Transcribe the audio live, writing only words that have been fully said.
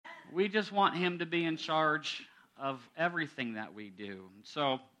We just want him to be in charge of everything that we do.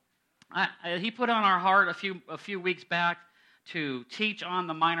 So he put on our heart a few weeks back to teach on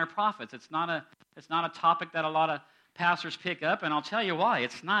the minor prophets. It's not a topic that a lot of pastors pick up, and I'll tell you why.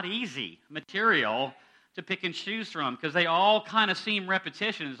 It's not easy material to pick and choose from because they all kind of seem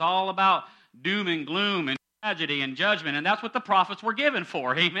repetition. It's all about doom and gloom and tragedy and judgment, and that's what the prophets were given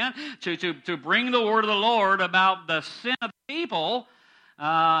for, amen? To bring the word of the Lord about the sin of the people,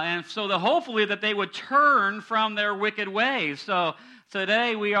 and so hopefully that they would turn from their wicked ways. So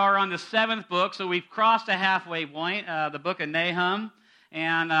today we are on the 7th book, so we've crossed a halfway point, the book of Nahum,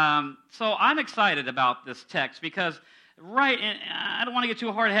 and so I'm excited about this text because I don't want to get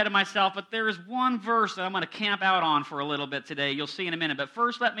too hard ahead of myself, but there is one verse that I'm going to camp out on for a little bit today. You'll see in a minute, but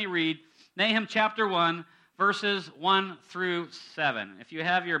first let me read Nahum chapter 1, verses 1 through 7. If you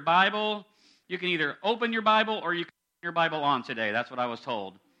have your Bible, you can either open your Bible or you can turn your Bible on today. That's what I was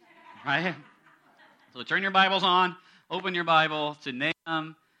told. Right? So turn your Bibles on, open your Bible to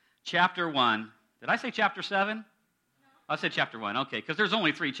Nahum chapter 1. Did I say chapter 7? No. I said chapter 1. Okay, because there's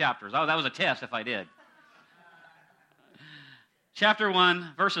only 3 chapters. Oh, that was a test if I did. Chapter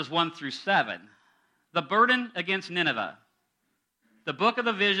 1, verses 1 through 7. The burden against Nineveh. The book of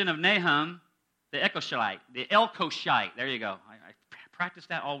the vision of Nahum, the Elkoshite. There you go. I practiced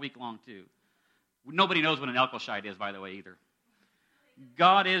that all week long, too. Nobody knows what an Elkoshite is, by the way, either.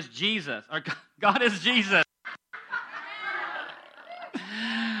 God is Jesus. God is Jesus.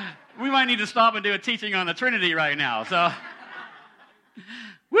 We might need to stop and do a teaching on the Trinity right now. So,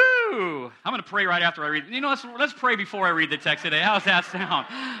 woo! I'm going to pray right after I read. Let's pray before I read the text today. How's that sound?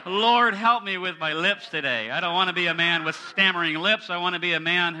 Lord, help me with my lips today. I don't want to be a man with stammering lips. I want to be a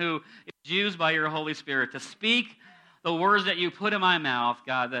man who is used by your Holy Spirit to speak the words that you put in my mouth,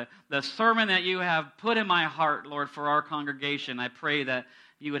 God, the sermon that you have put in my heart, Lord, for our congregation. I pray that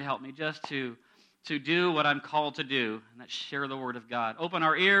you would help me just to do what I'm called to do, and that's share the word of God. Open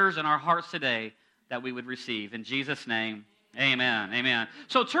our ears and our hearts today that we would receive. In Jesus' name, amen. Amen.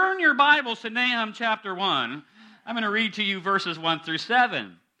 So turn your Bibles to Nahum chapter 1. I'm going to read to you verses 1 through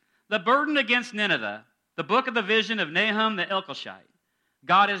 7. The burden against Nineveh, the book of the vision of Nahum the Elkoshite.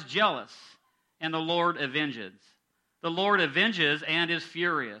 God is jealous, and the Lord avenges. The Lord avenges and is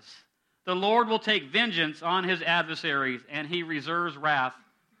furious. The Lord will take vengeance on his adversaries, and he reserves wrath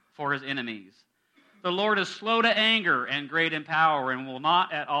for his enemies. The Lord is slow to anger and great in power, and will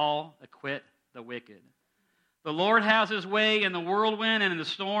not at all acquit the wicked. The Lord has his way in the whirlwind and in the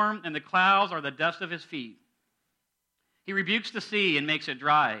storm, and the clouds are the dust of his feet. He rebukes the sea and makes it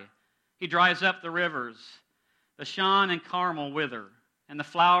dry. He dries up the rivers. Bashan and Carmel wither, and the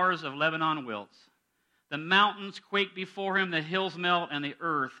flowers of Lebanon wilts. The mountains quake before him, the hills melt, and the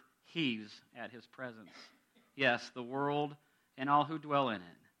earth heaves at his presence. Yes, the world and all who dwell in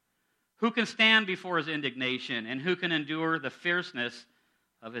it. Who can stand before his indignation, and who can endure the fierceness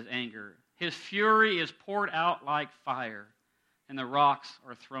of his anger? His fury is poured out like fire, and the rocks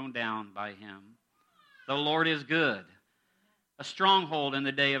are thrown down by him. The Lord is good, a stronghold in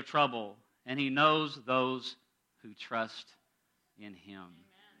the day of trouble, and he knows those who trust in him.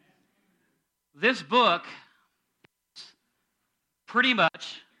 This book is pretty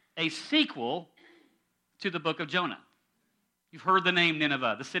much a sequel to the book of Jonah. You've heard the name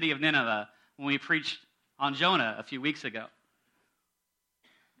Nineveh, the city of Nineveh, when we preached on Jonah a few weeks ago.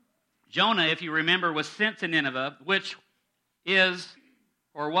 Jonah, if you remember, was sent to Nineveh, which is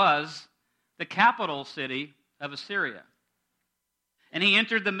or was the capital city of Assyria. And he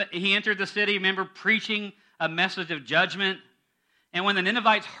entered the city, remember, preaching a message of judgment. And when the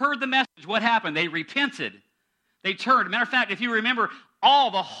Ninevites heard the message, what happened? They repented. They turned. Matter of fact, if you remember,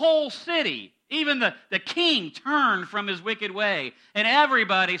 the whole city, even the king turned from his wicked way, and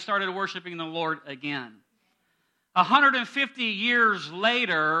everybody started worshiping the Lord again. 150 years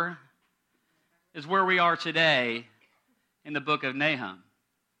later is where we are today in the book of Nahum.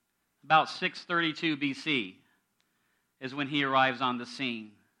 About 632 BC is when he arrives on the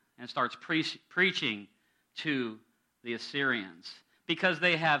scene and starts preaching to the Assyrians, because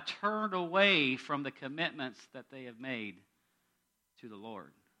they have turned away from the commitments that they have made to the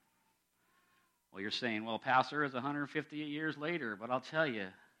Lord. Well, you're saying, well, Pastor, it's 150 years later, but I'll tell you,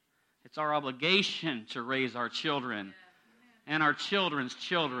 it's our obligation to raise our children and our children's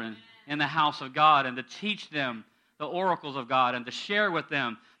children in the house of God, and to teach them the oracles of God, and to share with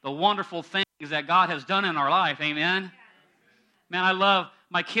them the wonderful things that God has done in our life. Amen? Man, I love,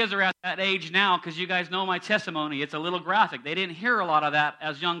 my kids are at that age now, because you guys know my testimony. It's a little graphic. They didn't hear a lot of that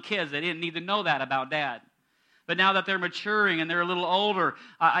as young kids. They didn't need to know that about Dad. But now that they're maturing and they're a little older,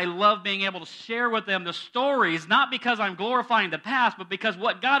 I love being able to share with them the stories, not because I'm glorifying the past, but because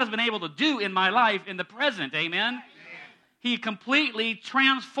what God has been able to do in my life in the present. Amen? He completely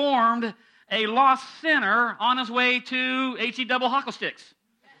transformed a lost sinner on his way to H-E double hockey sticks.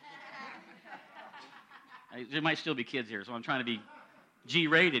 There might still be kids here, so I'm trying to be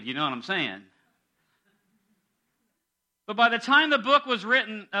G-rated, you know what I'm saying? But by the time the book was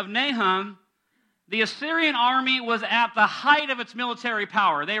written of Nahum, the Assyrian army was at the height of its military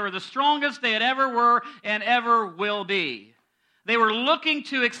power. They were the strongest they had ever were and ever will be. They were looking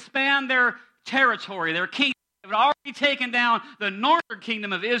to expand their territory, their kingdom. They had already taken down the northern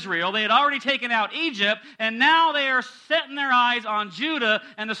kingdom of Israel. They had already taken out Egypt, and now they are setting their eyes on Judah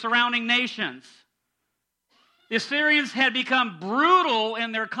and the surrounding nations. The Assyrians had become brutal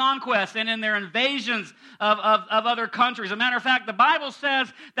in their conquests and in their invasions of other countries. As a matter of fact, the Bible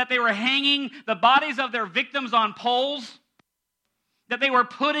says that they were hanging the bodies of their victims on poles, that they were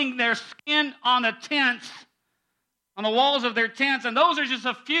putting their skin on the tents, on the walls of their tents, and those are just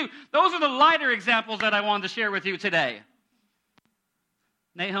a few. Those are the lighter examples that I wanted to share with you today.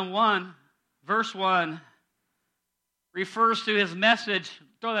 Nahum 1, verse 1, refers to his message.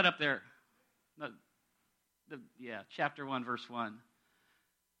 Throw that up there. Chapter 1, verse 1.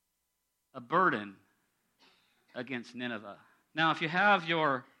 A burden against Nineveh. Now, if you have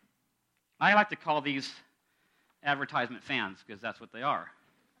your, I like to call these advertisement fans because that's what they are.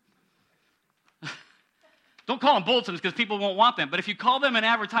 Don't call them bulletins because people won't want them. But if you call them an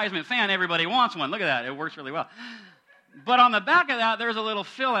advertisement fan, everybody wants one. Look at that. It works really well. But on the back of that, there's a little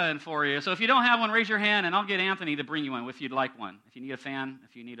fill-in for you. So if you don't have one, raise your hand, and I'll get Anthony to bring you one if you'd like one. If you need a fan,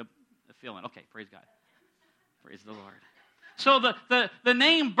 if you need a fill-in. Okay, praise God. Praise the Lord. So the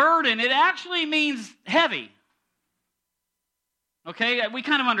name burden, it actually means heavy. Okay, we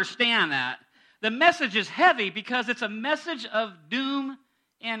kind of understand that. The message is heavy because it's a message of doom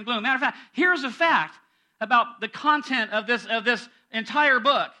and gloom. Matter of fact, here's a fact about the content of this entire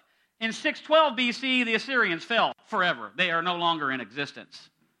book. In 612 BC, the Assyrians fell forever. They are no longer in existence.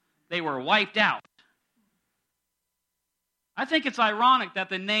 They were wiped out. I think it's ironic that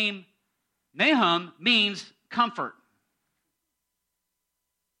the name Nahum means comfort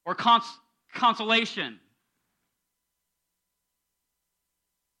or consolation.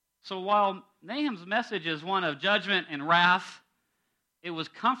 So while Nahum's message is one of judgment and wrath, it was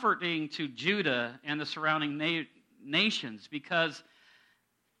comforting to Judah and the surrounding nations because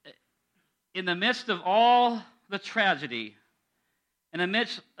in the midst of all the tragedy, in the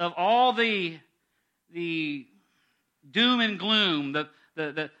midst of all the doom and gloom,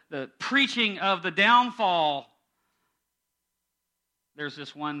 the preaching of the downfall, there's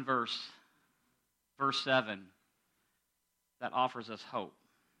this one verse, verse 7, that offers us hope.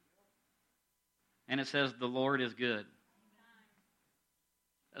 And it says, the Lord is good,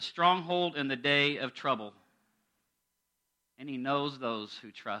 a stronghold in the day of trouble, and he knows those who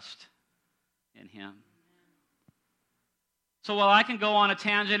trust in him. So while I can go on a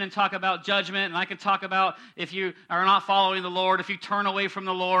tangent and talk about judgment, and I can talk about if you are not following the Lord, if you turn away from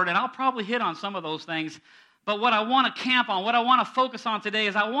the Lord, and I'll probably hit on some of those things, but what I want to camp on, what I want to focus on today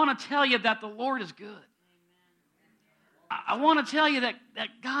is I want to tell you that the Lord is good. I want to tell you that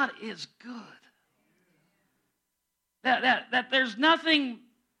God is good. That there's nothing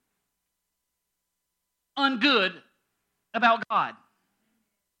ungood about God.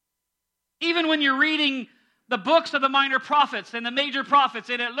 Even when you're reading the books of the minor prophets and the major prophets,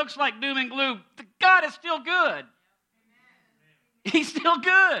 and it looks like doom and gloom, God is still good. He's still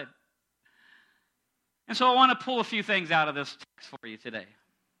good. And so I want to pull a few things out of this text for you today.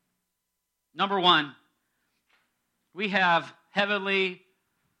 Number one, we have heavenly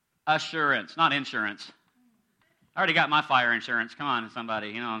assurance, not insurance. I already got my fire insurance. Come on, somebody,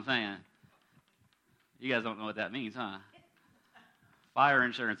 you know what I'm saying? You guys don't know what that means, huh? Fire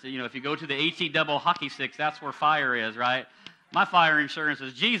insurance. You know, if you go to the H-E double hockey sticks, that's where fire is, right? My fire insurance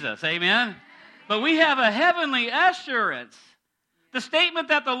is Jesus, amen? But we have a heavenly assurance. The statement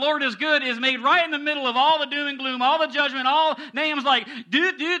that the Lord is good is made right in the middle of all the doom and gloom, all the judgment, all Nahum's like,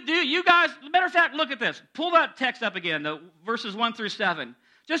 you guys, matter of fact, look at this. Pull that text up again, the verses 1 through 7.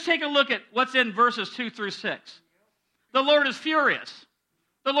 Just take a look at what's in verses 2 through 6. The Lord is furious.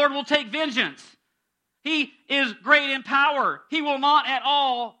 The Lord will take vengeance. He is great in power. He will not at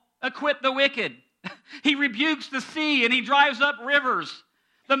all acquit the wicked. He rebukes the sea and he drives up rivers.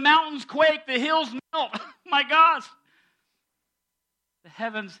 The mountains quake, the hills melt. My gosh. The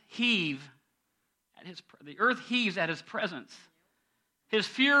heavens heave the earth heaves at his presence. His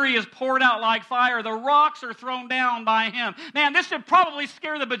fury is poured out like fire. The rocks are thrown down by him. Man, this should probably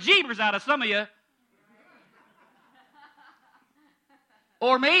scare the bejeebers out of some of you.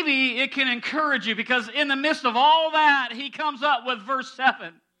 Or maybe it can encourage you, because in the midst of all that, he comes up with verse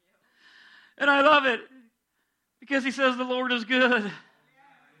 7. And I love it, because he says the Lord is good,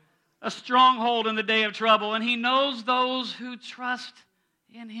 a stronghold in the day of trouble, and he knows those who trust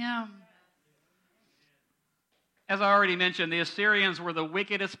in him. As I already mentioned, the Assyrians were the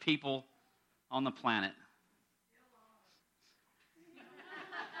wickedest people on the planet.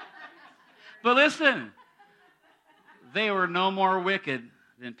 But listen, they were no more wicked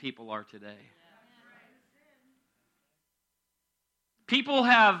than people are today. People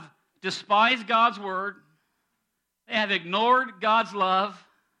have despised God's word, they have ignored God's love,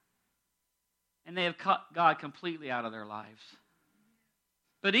 and they have cut God completely out of their lives.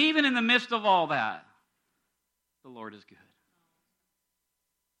 But even in the midst of all that, the Lord is good.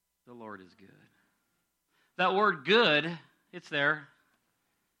 The Lord is good. That word good, it's there.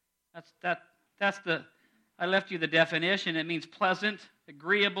 That's the, I left you the definition. It means pleasant,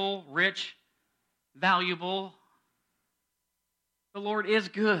 agreeable, rich, valuable. The Lord is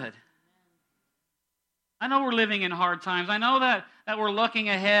good. I know we're living in hard times. I know that we're looking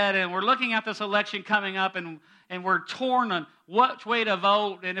ahead and we're looking at this election coming up, and we're torn on which way to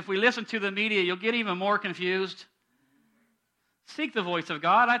vote. And if we listen to the media, you'll get even more confused. Seek the voice of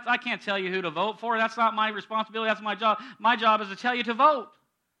God. I can't tell you who to vote for. That's not my responsibility. That's my job. My job is to tell you to vote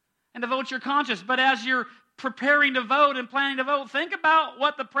and to vote your conscience. But as you're preparing to vote and planning to vote, think about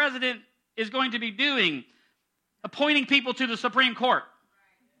what the president is going to be doing. Appointing people to the Supreme Court.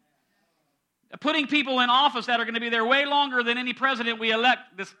 Putting people in office that are going to be there way longer than any president we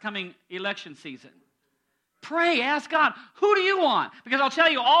elect this coming election season. Pray, ask God, who do you want? Because I'll tell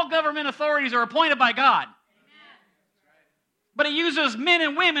you, all government authorities are appointed by God. But he uses men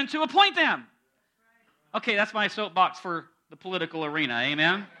and women to appoint them. Okay, that's my soapbox for the political arena.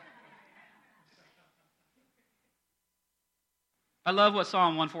 Amen? I love what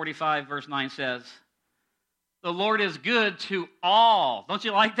Psalm 145 verse 9 says. The Lord is good to all. Don't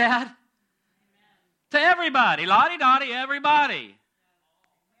you like that? Amen. To everybody. Lottie-dottie, everybody.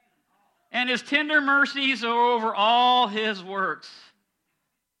 And his tender mercies are over all his works.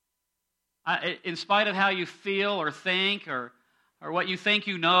 In spite of how you feel or think or what you think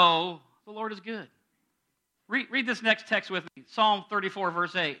you know, the Lord is good. Read this next text with me. Psalm 34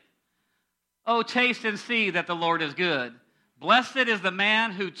 verse 8. Oh, taste and see that the Lord is good. Blessed is the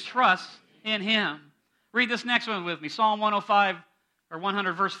man who trusts in him. Read this next one with me. Psalm 105 or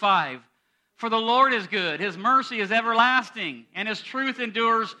 100 verse 5. For the Lord is good. His mercy is everlasting, and his truth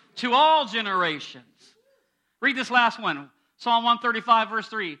endures to all generations. Read this last one. Psalm 135 verse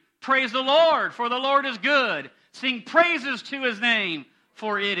 3. Praise the Lord, for the Lord is good. Sing praises to his name,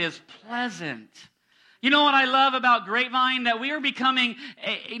 for it is pleasant. You know what I love about Grapevine? That we are becoming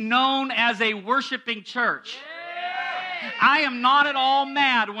known as a worshiping church. I am not at all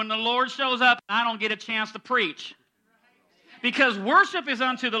mad when the Lord shows up and I don't get a chance to preach. Because worship is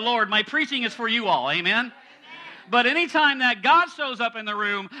unto the Lord. My preaching is for you all. Amen? But anytime that God shows up in the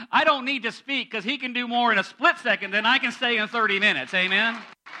room, I don't need to speak, because he can do more in a split second than I can say in 30 minutes. Amen?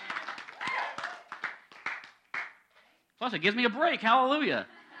 Plus, it gives me a break. Hallelujah.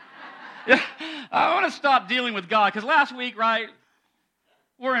 I want to stop dealing with God, because last week, right,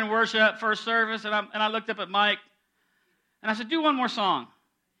 we're in worship, first service, and I looked up at Mike, and I said, do one more song.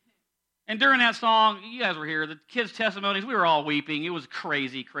 And during that song, you guys were here, the kids' testimonies, we were all weeping. It was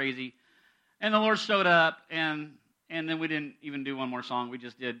crazy, crazy. And the Lord showed up, and then we didn't even do one more song. We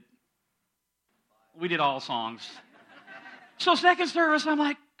did all songs. So second service, I'm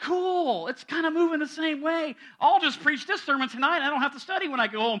like, cool. It's kind of moving the same way. I'll just preach this sermon tonight. I don't have to study when I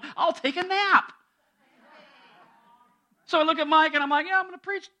go home. I'll take a nap. So I look at Mike, and I'm like, yeah, I'm going to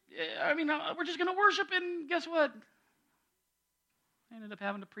preach. We're just going to worship, and guess what? I ended up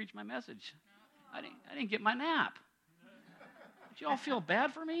having to preach my message. I didn't get my nap. Did you all feel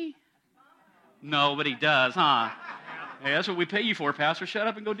bad for me? No, but he does, huh? Hey, that's what we pay you for, Pastor. Shut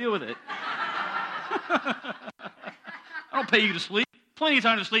up and go deal with it. I don't pay you to sleep. Plenty of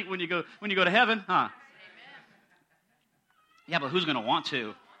time to sleep when you go to heaven, huh? Yeah, but who's going to want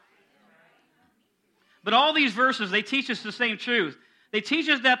to? But all these verses, they teach us the same truth. They teach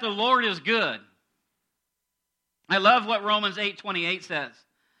us that the Lord is good. I love what Romans 8:28 says.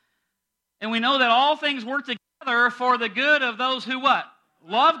 And we know that all things work together for the good of those who what?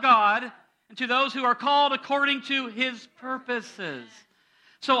 Love God, and to those who are called according to his purposes.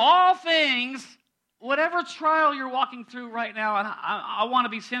 So all things, whatever trial you're walking through right now, and I want to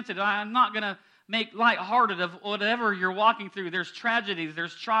be sensitive. I'm not going to make lighthearted of whatever you're walking through. There's tragedies,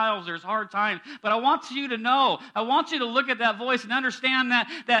 there's trials, there's hard times. But I want you to know, I want you to look at that voice and understand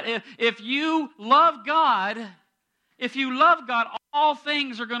that if you love God, If you love God, all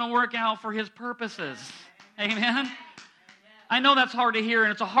things are going to work out for His purposes. Amen? I know that's hard to hear,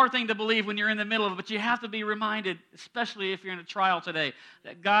 and it's a hard thing to believe when you're in the middle of it, but you have to be reminded, especially if you're in a trial today,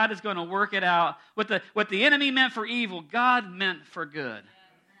 that God is going to work it out. What the enemy meant for evil, God meant for good.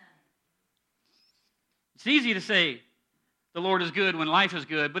 It's easy to say the Lord is good when life is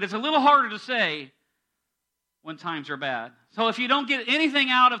good, but it's a little harder to say when times are bad. So if you don't get anything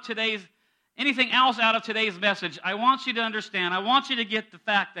else out of today's message, I want you to understand, I want you to get the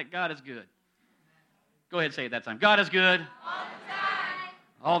fact that God is good. Go ahead and say it that time. God is good. All the time.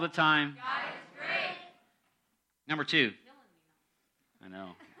 All the time. God is great. Number 2. I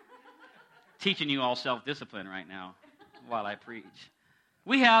know. Teaching you all self-discipline right now while I preach.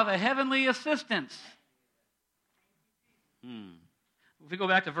 We have a heavenly assistance. If we go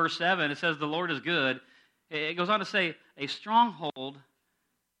back to verse 7, it says the Lord is good. It goes on to say, a stronghold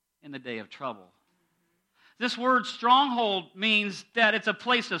in the day of trouble. This word stronghold means that it's a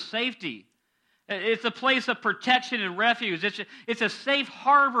place of safety. It's a place of protection and refuge. It's a safe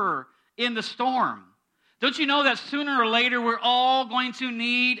harbor in the storm. Don't you know that sooner or later we're all going to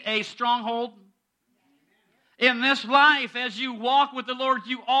need a stronghold? In this life, as you walk with the Lord,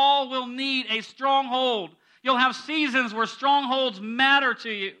 you all will need a stronghold. You'll have seasons where strongholds matter to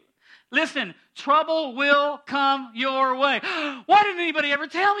you. Listen, trouble will come your way. Why didn't anybody ever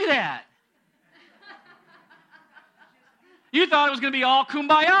tell me that? You thought it was going to be all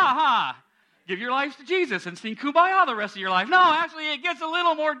kumbaya, huh? Give your life to Jesus and sing kumbaya the rest of your life. No, actually, it gets a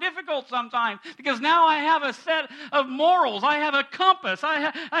little more difficult sometimes because now I have a set of morals. I have a compass.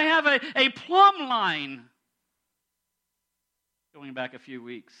 I have a plumb line. Going back a few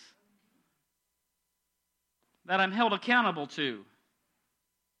weeks. That I'm held accountable to.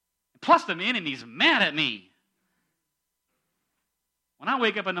 Plus, the enemy's mad at me. When I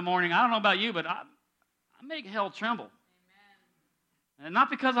wake up in the morning, I don't know about you, but I make hell tremble. And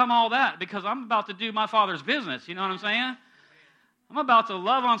not because I'm all that, because I'm about to do my Father's business. You know what I'm saying? I'm about to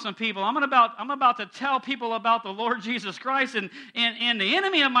love on some people. I'm about to tell people about the Lord Jesus Christ. And the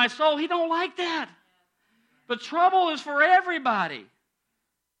enemy of my soul, he don't like that. But trouble is for everybody.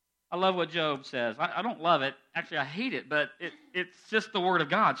 I love what Job says. I don't love it. Actually, I hate it, but it's just the Word of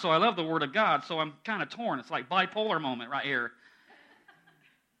God. So I love the Word of God, so I'm kind of torn. It's like bipolar moment right here.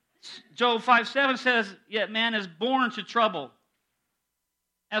 Job 5:7 says, yet man is born to trouble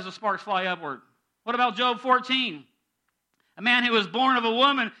as the sparks fly upward. What about Job 14? A man who was born of a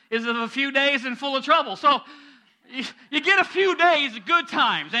woman is of a few days and full of trouble. So you get a few days of good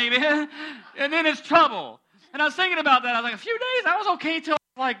times, amen? And then it's trouble. And I was thinking about that. I was like, a few days, I was okay till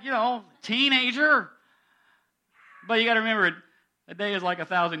teenager. But you got to remember, a day is like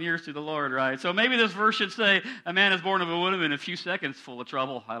 1,000 years to the Lord, right? So maybe this verse should say, a man is born of a woman in a few seconds full of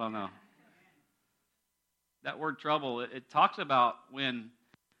trouble. I don't know. That word trouble, it talks about when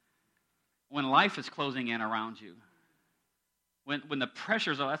life is closing in around you. When the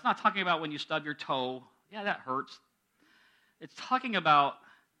pressures are, that's not talking about when you stub your toe. Yeah, that hurts. It's talking about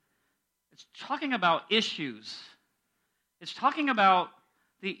issues. It's talking about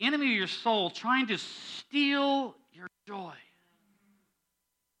the enemy of your soul trying to steal your joy.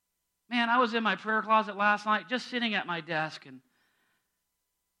 Man, I was in my prayer closet last night, just sitting at my desk,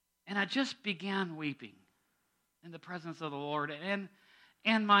 and I just began weeping in the presence of the Lord.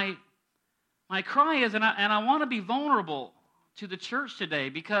 And my cry is, and I want to be vulnerable to the church today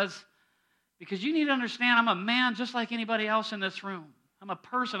because you need to understand I'm a man just like anybody else in this room. I'm a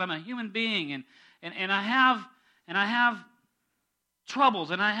person, I'm a human being, and I have troubles,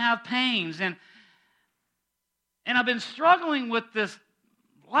 and I have pains, and I've been struggling with this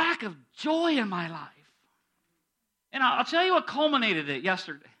lack of joy in my life. And I'll tell you what culminated it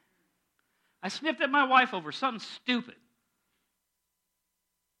yesterday. I sniffed at my wife over something stupid.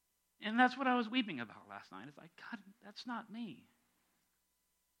 And that's what I was weeping about last night. It's like, God, that's not me.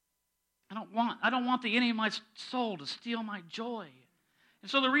 I don't want the enemy of my soul to steal my joy. And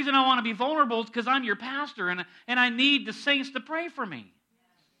so the reason I want to be vulnerable is because I'm your pastor, and I need the saints to pray for me.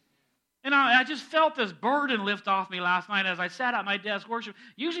 And I just felt this burden lift off me last night as I sat at my desk worship.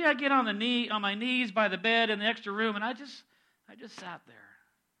 Usually I get on my knees by the bed in the extra room, and I just sat there.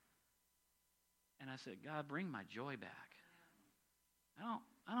 And I said, God, bring my joy back.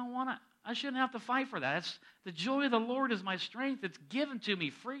 I don't want to. I shouldn't have to fight for that. The joy of the Lord is my strength. It's given to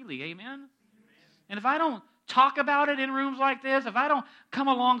me freely. Amen? And if I don't talk about it in rooms like this, if I don't come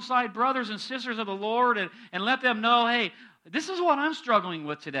alongside brothers and sisters of the Lord and let them know, hey, this is what I'm struggling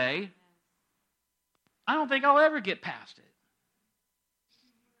with today, I don't think I'll ever get past it.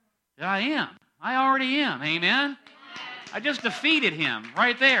 And I am. I already am. Amen? I just defeated him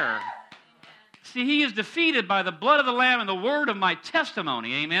right there. See, he is defeated by the blood of the Lamb and the word of my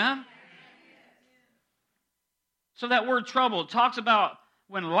testimony. Amen? So that word trouble talks about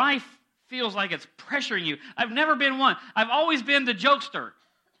when life feels like it's pressuring you. I've never been one. I've always been the jokester.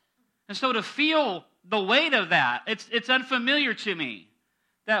 And so to feel the weight of that, it's unfamiliar to me.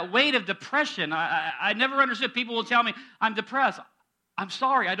 That weight of depression, I never understood. People will tell me, I'm depressed. I'm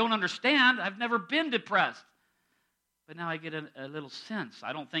sorry, I don't understand. I've never been depressed. But now I get a little sense.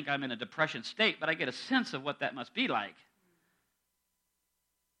 I don't think I'm in a depression state, but I get a sense of what that must be like.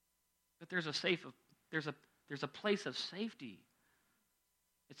 But there's a place of safety.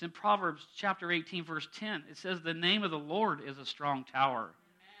 It's in Proverbs chapter 18, verse 10. It says, the name of the Lord is a strong tower. Amen.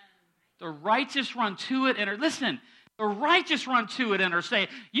 The righteous run to it and are, listen, the righteous run to it and are saved.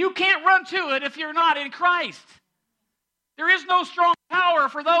 You can't run to it if you're not in Christ. There is no strong tower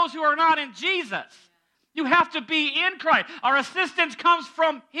for those who are not in Jesus. You have to be in Christ. Our assistance comes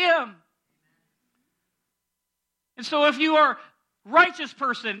from Him. And so if you are a righteous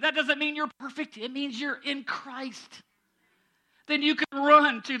person, that doesn't mean you're perfect. It means you're in Christ. Then you can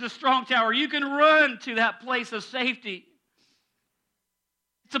run to the strong tower. You can run to that place of safety.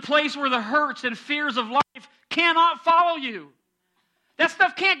 It's a place where the hurts and fears of life cannot follow you. That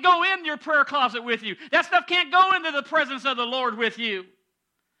stuff can't go in your prayer closet with you. That stuff can't go into the presence of the Lord with you.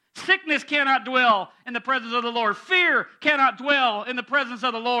 Sickness cannot dwell in the presence of the Lord. Fear cannot dwell in the presence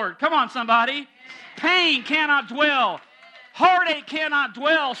of the Lord. Come on, somebody. Pain cannot dwell. Heartache cannot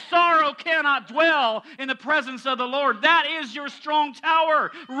dwell. Sorrow cannot dwell in the presence of the Lord. That is your strong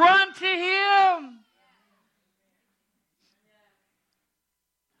tower. Run to Him.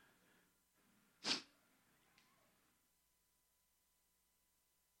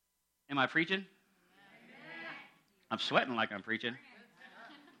 Am I preaching? I'm sweating like I'm preaching.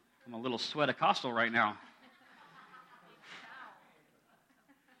 I'm a little sweaticostal right now.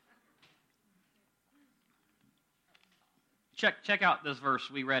 Check out this verse.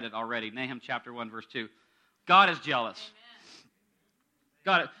 We read it already. Nahum chapter 1, verse 2. God is jealous.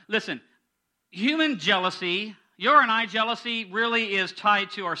 God, listen, human jealousy, your and I jealousy really is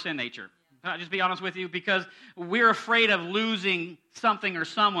tied to our sin nature. Can I just be honest with you? Because we're afraid of losing something or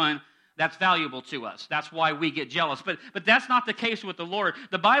someone that's valuable to us. That's why we get jealous. But that's not the case with the Lord.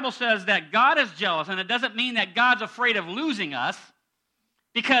 The Bible says that God is jealous, and it doesn't mean that God's afraid of losing us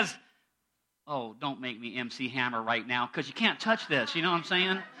because, oh, don't make me MC Hammer right now because you can't touch this. You know what I'm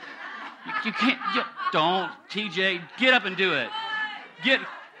saying? You can't. Don't, TJ, get up and do it.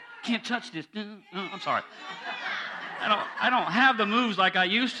 Can't touch this. I'm sorry. I don't have the moves like I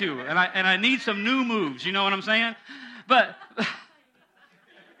used to, and I need some new moves. You know what I'm saying? But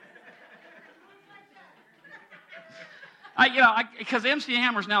because MC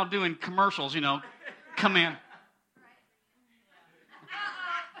Hammer's now doing commercials, come in.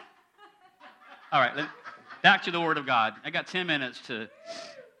 All right, back to the Word of God. I got 10 minutes to.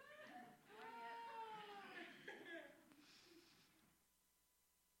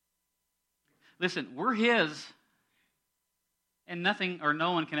 Listen, we're His, and nothing or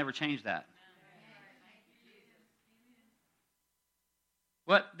no one can ever change that.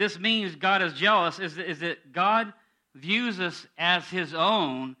 What this means, God is jealous, is that God views us as His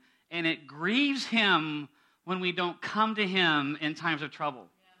own, and it grieves Him when we don't come to Him in times of trouble.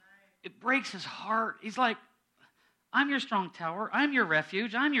 It breaks His heart. He's like, I'm your strong tower. I'm your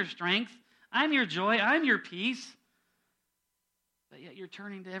refuge. I'm your strength. I'm your joy. I'm your peace. But yet you're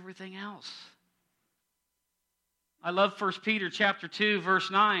turning to everything else. I love 1 Peter chapter 2,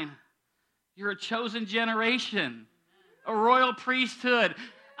 verse 9. You're a chosen generation, a royal priesthood.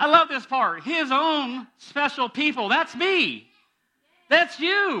 I love this part. His own special people. That's me. That's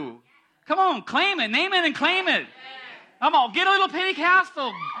you. Come on, claim it. Name it and claim it. Come on, get a little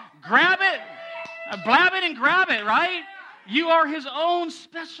Pentecostal. Grab it. Blab it and grab it, right? You are His own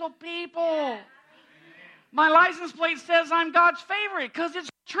special people. My license plate says I'm God's favorite because it's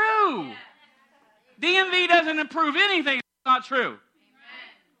true. DMV doesn't improve anything that's not true.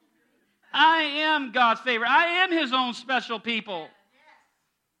 I am God's favorite. I am His own special people.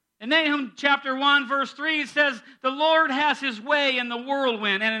 In Nahum chapter 1, verse 3, it says, the Lord has His way in the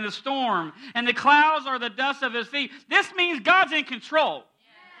whirlwind and in the storm, and the clouds are the dust of His feet. This means God's in control.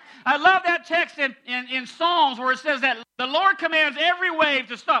 I love that text in Psalms where it says that the Lord commands every wave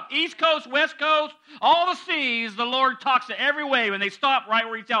to stop. East coast, west coast, all the seas, the Lord talks to every wave, and they stop right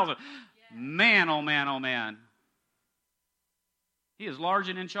where He tells them. Man, oh man, oh man. He is large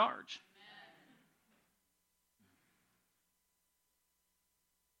and in charge.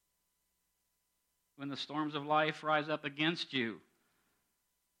 When the storms of life rise up against you,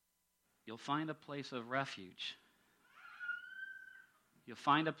 you'll find a place of refuge. You'll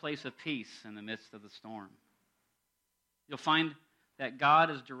find a place of peace in the midst of the storm. You'll find that God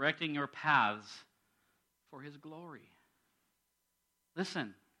is directing your paths for His glory.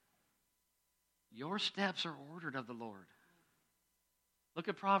 Listen, your steps are ordered of the Lord. Look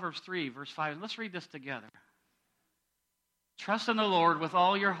at Proverbs 3, verse 5. Let's read this together. Trust in the Lord with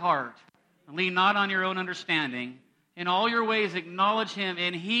all your heart, and lean not on your own understanding. In all your ways acknowledge Him,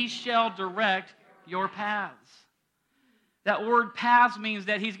 and He shall direct your paths. That word paths means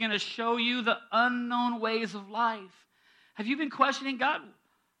that He's going to show you the unknown ways of life. Have you been questioning, God,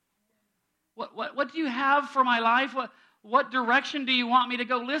 what do you have for my life? What direction do you want me to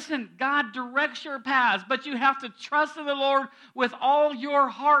go? Listen, God directs your paths, but you have to trust in the Lord with all your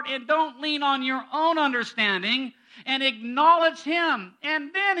heart and don't lean on your own understanding and acknowledge Him,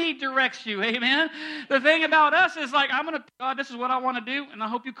 and then He directs you, amen? The thing about us is like, God, this is what I want to do, and I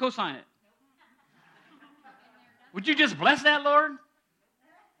hope you co-sign it. Would you just bless that, Lord?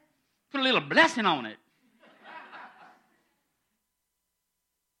 Put a little blessing on it.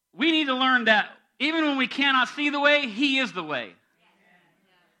 We need to learn that even when we cannot see the way, He is the way,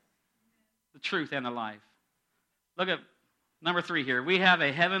 the truth, and the life. Look at number 3 here. We have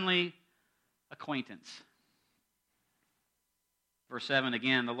a heavenly acquaintance. Verse 7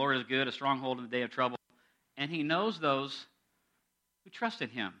 again, the Lord is good, a stronghold in the day of trouble, and He knows those who trust in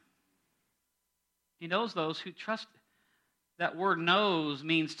Him. He knows those who trust. That word knows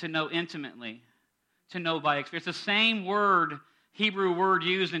means to know intimately, to know by experience. The same word, Hebrew word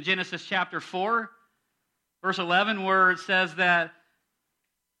used in Genesis chapter 4, verse 11, where it says that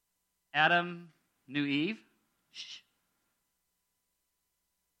Adam knew Eve.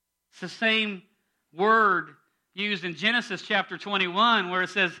 It's the same word used in Genesis chapter 21, where it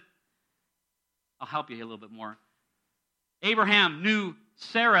says, I'll help you here a little bit more. Abraham knew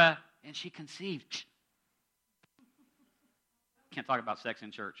Sarah, and she conceived. Can't talk about sex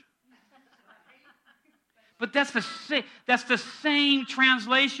in church. But that's the same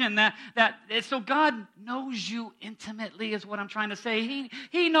translation. So God knows you intimately is what I'm trying to say.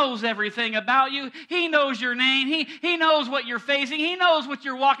 He knows everything about you. He knows your name. He knows what you're facing. He knows what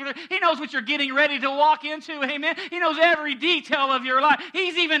you're walking through. He knows what you're getting ready to walk into. Amen. He knows every detail of your life.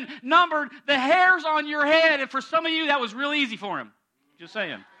 He's even numbered the hairs on your head. And for some of you, that was real easy for Him. Just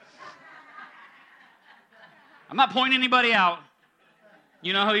saying. I'm not pointing anybody out.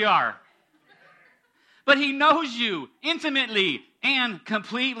 You know who you are. But He knows you intimately and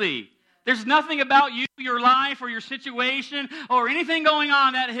completely. There's nothing about you, your life, or your situation, or anything going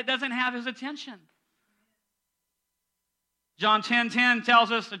on that doesn't have His attention. John 10:10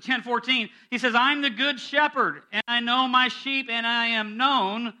 tells us, 10:14, He says, I'm the good shepherd, and I know my sheep, and I am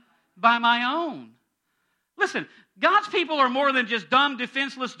known by my own. Listen, God's people are more than just dumb,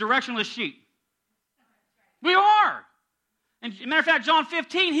 defenseless, directionless sheep. We are. And as a matter of fact, John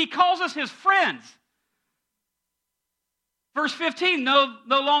 15, He calls us His friends. Verse 15, no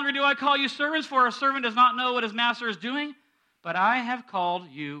longer do I call you servants, for a servant does not know what his master is doing, but I have called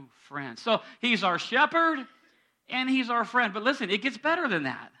you friends. So He's our shepherd, and He's our friend. But listen, it gets better than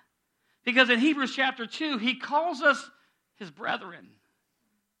that. Because in Hebrews chapter 2, He calls us His brethren,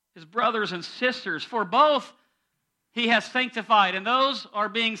 His brothers and sisters. For both He has sanctified, and those are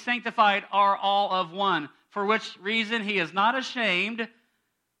being sanctified are all of one, for which reason He is not ashamed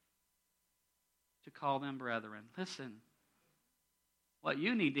to call them brethren. Listen. What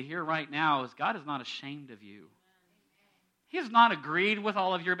you need to hear right now is God is not ashamed of you. He has not agreed with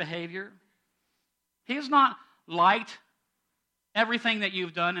all of your behavior. He has not liked everything that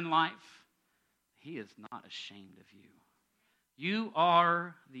you've done in life. He is not ashamed of you. You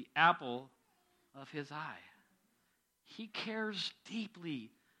are the apple of His eye. He cares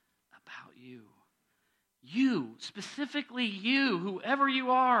deeply about you. You, specifically you, whoever you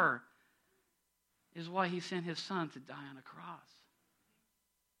are, is why He sent His Son to die on a cross.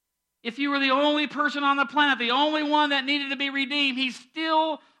 If you were the only person on the planet, the only one that needed to be redeemed, He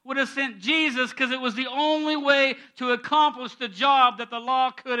still would have sent Jesus because it was the only way to accomplish the job that the law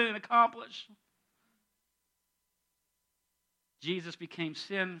couldn't accomplish. Jesus became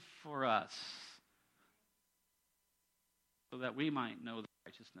sin for us so that we might know the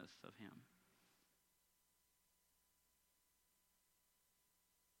righteousness of Him.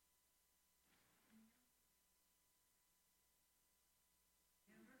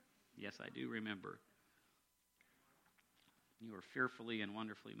 Yes, I do remember. You are fearfully and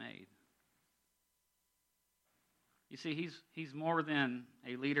wonderfully made. You see, he's more than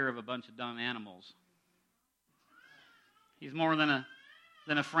a leader of a bunch of dumb animals. He's more than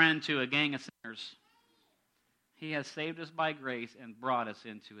a friend to a gang of sinners. He has saved us by grace and brought us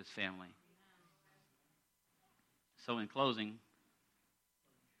into His family. So in closing,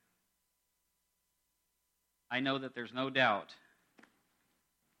 I know that there's no doubt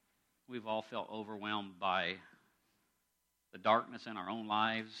we've all felt overwhelmed by the darkness in our own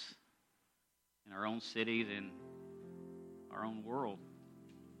lives, in our own cities, in our own world.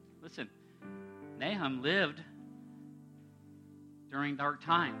 Listen, Nahum lived during dark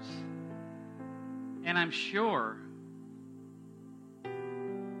times. And I'm sure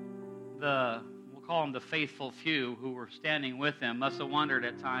we'll call them the faithful few who were standing with him must have wondered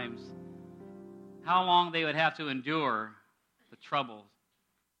at times how long they would have to endure the troubles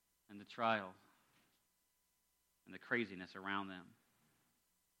and the trials and the craziness around them.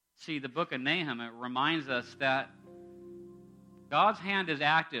 See, the book of Nahum, it reminds us that God's hand is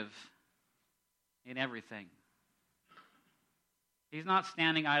active in everything. He's not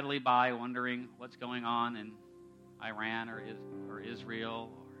standing idly by wondering what's going on in Iran or Israel.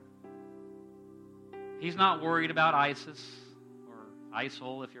 He's not worried about ISIS or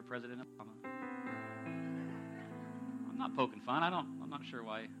ISIL if you're President Obama. I'm not poking fun. I'm not sure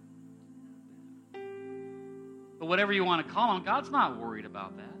why. But whatever you want to call him, God's not worried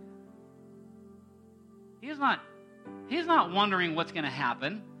about that. He's not wondering what's going to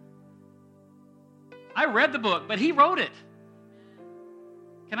happen. I read the book, but he wrote it.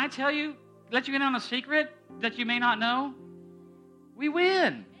 Can I tell you, let you in on a secret that you may not know? We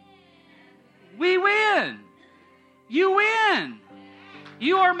win. We win. You win.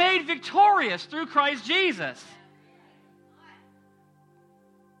 You are made victorious through Christ Jesus.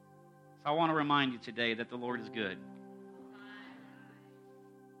 So I want to remind you today that the Lord is good.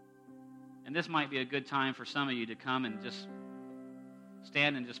 And this might be a good time for some of you to come and just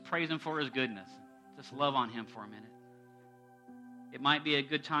stand and just praise Him for His goodness. Just love on Him for a minute. It might be a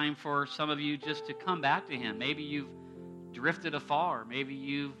good time for some of you just to come back to Him. Maybe you've drifted afar. Maybe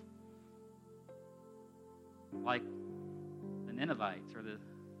you've, like the Ninevites or the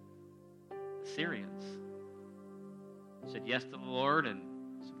Syrians, said yes to the Lord, and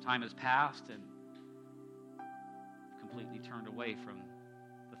some time has passed and completely turned away from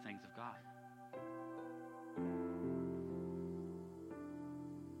the things of God.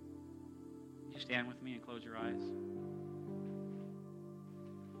 Would you stand with me and close your eyes?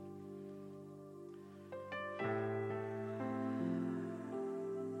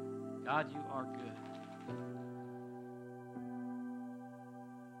 God, you are good.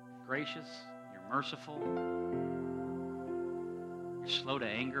 Gracious, you're merciful, you're slow to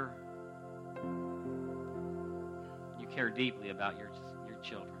anger. You care deeply about your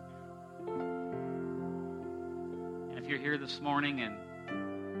children. And if you're here this morning and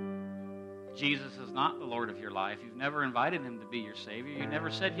Jesus is not the Lord of your life, you've never invited Him to be your Savior, you've never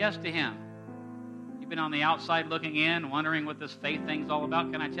said yes to Him, you've been on the outside looking in, wondering what this faith thing's all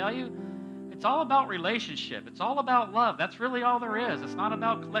about, can I tell you? It's all about relationship. It's all about love. That's really all there is. It's not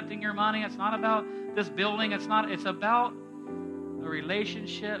about collecting your money. It's not about this building. It's about a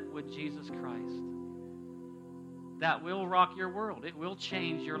relationship with Jesus Christ. That will rock your world. It will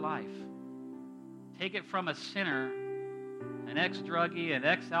change your life. Take it from a sinner, an ex-druggie, an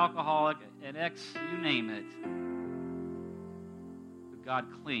ex-alcoholic, an you name it, to God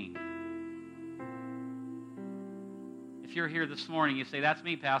clean. If you're here this morning, you say, that's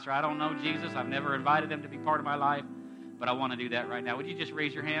me, Pastor. I don't know Jesus. I've never invited Him to be part of my life, but I want to do that right now. Would you just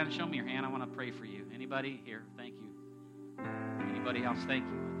raise your hand? Show me your hand. I want to pray for you. Anybody here? Thank you. Anybody else? Thank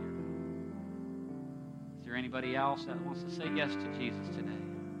you. Is there anybody else that wants to say yes to Jesus today?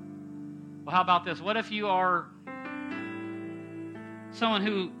 Well, how about this? What if you are someone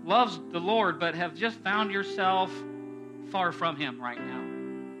who loves the Lord but have just found yourself far from Him right now?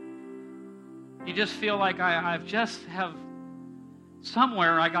 You just feel like I've just have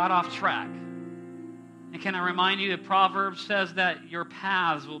somewhere I got off track. And can I remind you that Proverbs says that your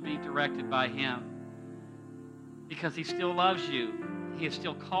paths will be directed by Him because He still loves you. He has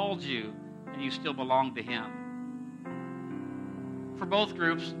still called you and you still belong to Him. For both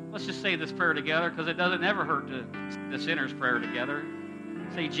groups, let's just say this prayer together because it doesn't ever hurt to the sinner's prayer together.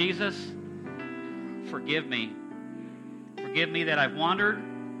 Say, Jesus, forgive me. Forgive me that I've wandered.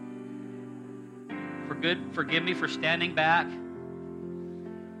 Forgive me for standing back and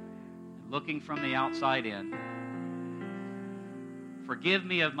looking from the outside in. Forgive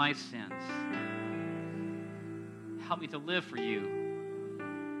me of my sins. Help me to live for you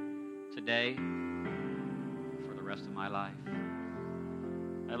today, for the rest of my life.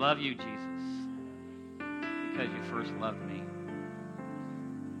 I love you, Jesus, because you first loved me.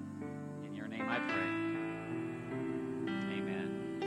 In your name I pray.